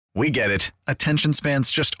We get it. Attention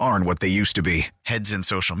spans just aren't what they used to be. Heads in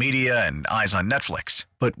social media and eyes on Netflix.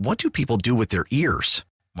 But what do people do with their ears?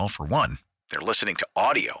 Well, for one, they're listening to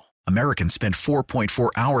audio. Americans spend 4.4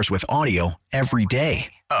 hours with audio every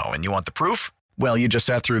day. Oh, and you want the proof? Well, you just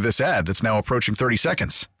sat through this ad that's now approaching 30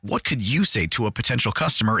 seconds. What could you say to a potential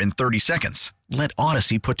customer in 30 seconds? Let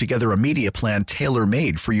Odyssey put together a media plan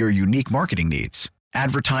tailor-made for your unique marketing needs.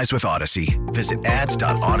 Advertise with Odyssey. Visit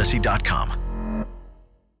ads.odyssey.com.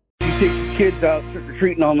 You take your kids out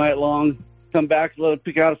trick-or-treating all night long, come back, let them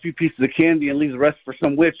pick out a few pieces of candy, and leave the rest for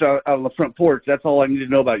some witch out on the front porch. That's all I need to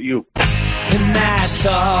know about you. And that's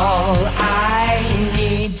all I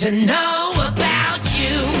need to know about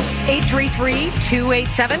you.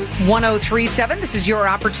 833-287-1037. This is your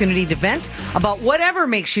opportunity to vent about whatever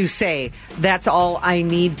makes you say, that's all I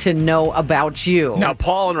need to know about you. Now,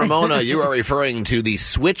 Paul and Ramona, you are referring to the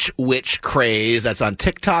Switch Witch craze that's on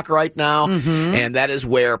TikTok right now. Mm-hmm. And that is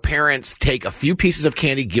where parents take a few pieces of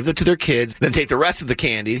candy, give them to their kids, then take the rest of the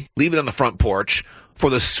candy, leave it on the front porch for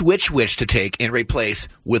the Switch Witch to take and replace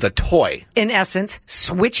with a toy. In essence,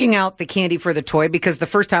 switching out the candy for the toy, because the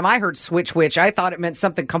first time I heard Switch Witch, I thought it meant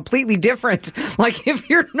something completely different. Like if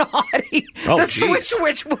you're naughty, Switch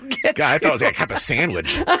Witch will get God, you. I thought it was like a type of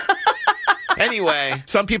sandwich. Anyway,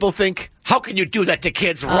 some people think, how can you do that to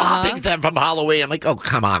kids, robbing them from Halloween? I'm like, oh,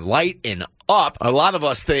 come on, lighten up. A lot of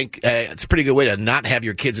us think it's a pretty good way to not have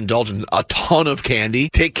your kids indulge in a ton of candy,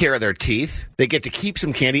 take care of their teeth. They get to keep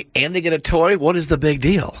some candy, and they get a toy. What is the big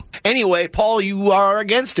deal? Anyway, Paul, you are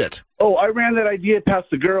against it. Oh, I ran that idea past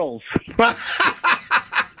the girls.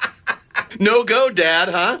 No go, Dad,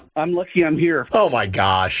 huh? I'm lucky I'm here. Oh, my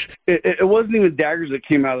gosh. It wasn't even daggers that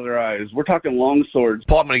came out of their eyes. We're talking long swords.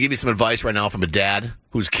 Paul, I'm going to give you some advice right now from a dad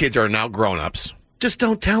whose kids are now grown-ups. Just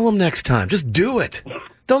don't tell them next time. Just do it.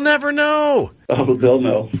 They'll never know. Oh, they'll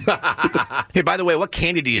know. Hey, by the way, what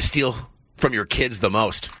candy do you steal from your kids the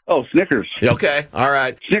most? Oh, Snickers. Okay, all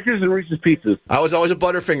right. Snickers and Reese's Pieces. I was always a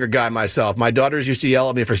Butterfinger guy myself. My daughters used to yell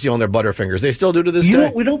at me for stealing their Butterfingers. They still do to this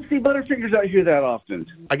day. We don't see Butterfingers out here that often.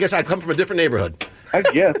 I guess I come from a different neighborhood. I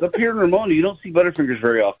guess. Up here in Ramona, you don't see Butterfingers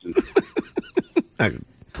very often.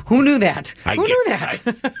 Who knew that? Who knew that?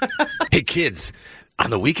 Hey, kids, on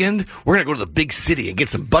the weekend, we're going to go to the big city and get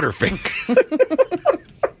some Butterfingers.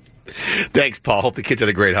 Thanks, Paul. Hope the kids had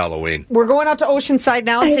a great Halloween. We're going out to Oceanside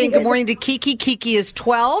now and saying good morning to Kiki. Kiki is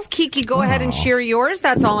 12. Kiki, go ahead and share yours.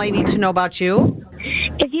 That's all I need to know about you.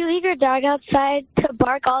 If you leave your dog outside to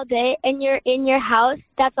bark all day and you're in your house,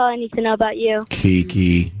 that's all I need to know about you.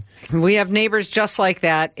 Kiki. We have neighbors just like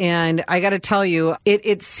that, and I got to tell you,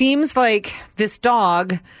 it seems like this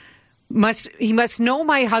dog must know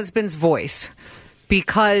my husband's voice.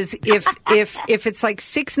 Because if it's like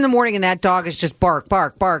 6 a.m. and that dog is just bark,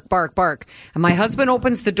 bark, bark, bark, bark, and my husband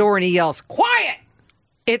opens the door and he yells, quiet,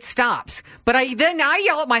 it stops. But I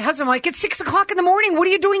yell at my husband, I'm like, it's 6 o'clock in the morning. What are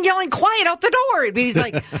you doing yelling quiet out the door? And he's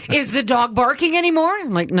like, is the dog barking anymore?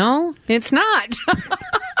 I'm like, no, it's not.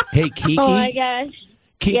 Hey, Kiki. Oh, my gosh.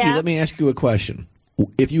 Kiki, Yeah? let me ask you a question.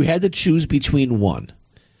 If you had to choose between one,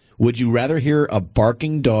 would you rather hear a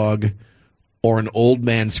barking dog or an old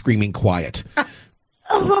man screaming quiet?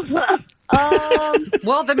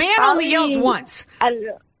 Well, the man only yells once.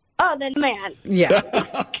 Oh, then man. Yeah.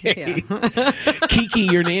 Okay. Yeah. Kiki,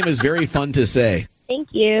 your name is very fun to say. Thank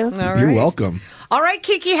you. All right. You're welcome. All right,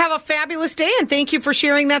 Kiki, have a fabulous day, and thank you for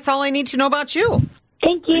sharing. That's all I need to know about you.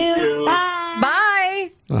 Thank you. Bye.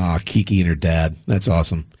 Bye. Oh, Kiki and her dad. That's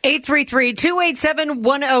awesome.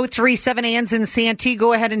 833-287-1037. Ann's in Santee.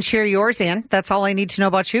 Go ahead and share yours, Ann. That's all I need to know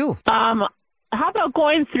about you. How about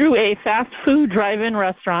going through a fast food drive-in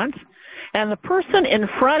restaurant and the person in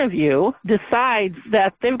front of you decides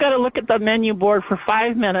that they've got to look at the menu board for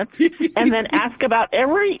 5 minutes and then ask about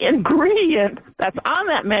every ingredient that's on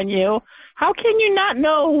that menu? How can you not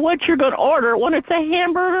know what you're going to order when it's a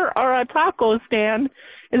hamburger or a taco stand?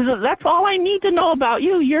 That's all I need to know about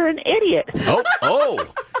you. You're an idiot. Oh.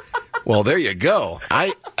 Well, there you go.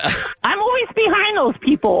 I'm always behind those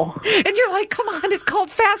people. And you're like, come on, it's called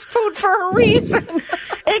fast food for a reason.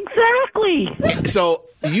 Exactly. So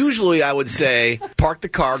usually I would say park the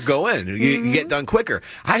car, go in. You get done quicker.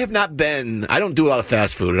 I don't do a lot of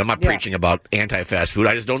fast food. I'm not preaching about anti-fast food.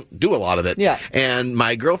 I just don't do a lot of it. Yeah. And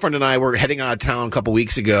my girlfriend and I were heading out of town a couple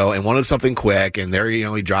weeks ago and wanted something quick. And there,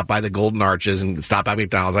 we dropped by the Golden Arches and stopped by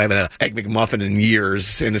McDonald's. I haven't had an Egg McMuffin in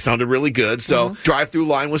years, and it sounded really good. So drive-through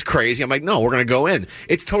line was crazy. I'm like, no, we're going to go in.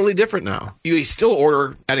 It's totally different now. You still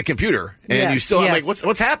order at a computer, and you still, I'm like,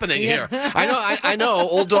 what's happening here? I know,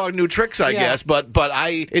 old dog, new tricks, I guess, but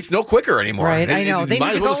it's no quicker anymore. Right, I know. They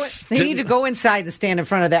need to go inside and stand in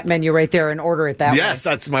front of that menu right there and order it that way. Yes,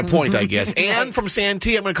 that's my point, I guess. Ann from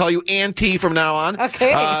Santee, I'm going to call you Auntie from now on.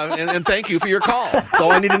 Okay. And thank you for your call. That's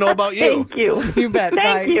all I need to know about you. Thank you. You bet.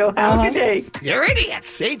 Thank you. Have a good day. You're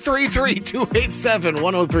idiots.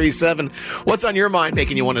 833-287-1037. What's on your mind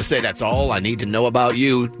making you want to say that's all I need to know about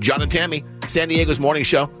you? John and Tammy, San Diego's morning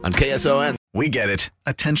show on KSON. We get it.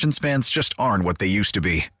 Attention spans just aren't what they used to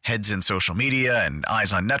be. Heads in social media and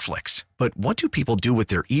eyes on Netflix. But what do people do with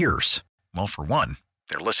their ears? Well, for one,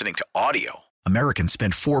 they're listening to audio. Americans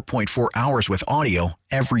spend 4.4 hours with audio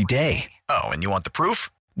every day. Oh, and you want the proof?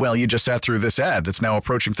 Well, you just sat through this ad that's now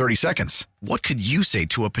approaching 30 seconds. What could you say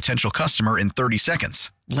to a potential customer in 30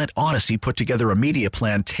 seconds? Let Odyssey put together a media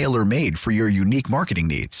plan tailor-made for your unique marketing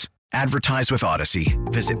needs. Advertise with Odyssey.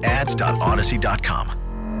 Visit ads.odyssey.com.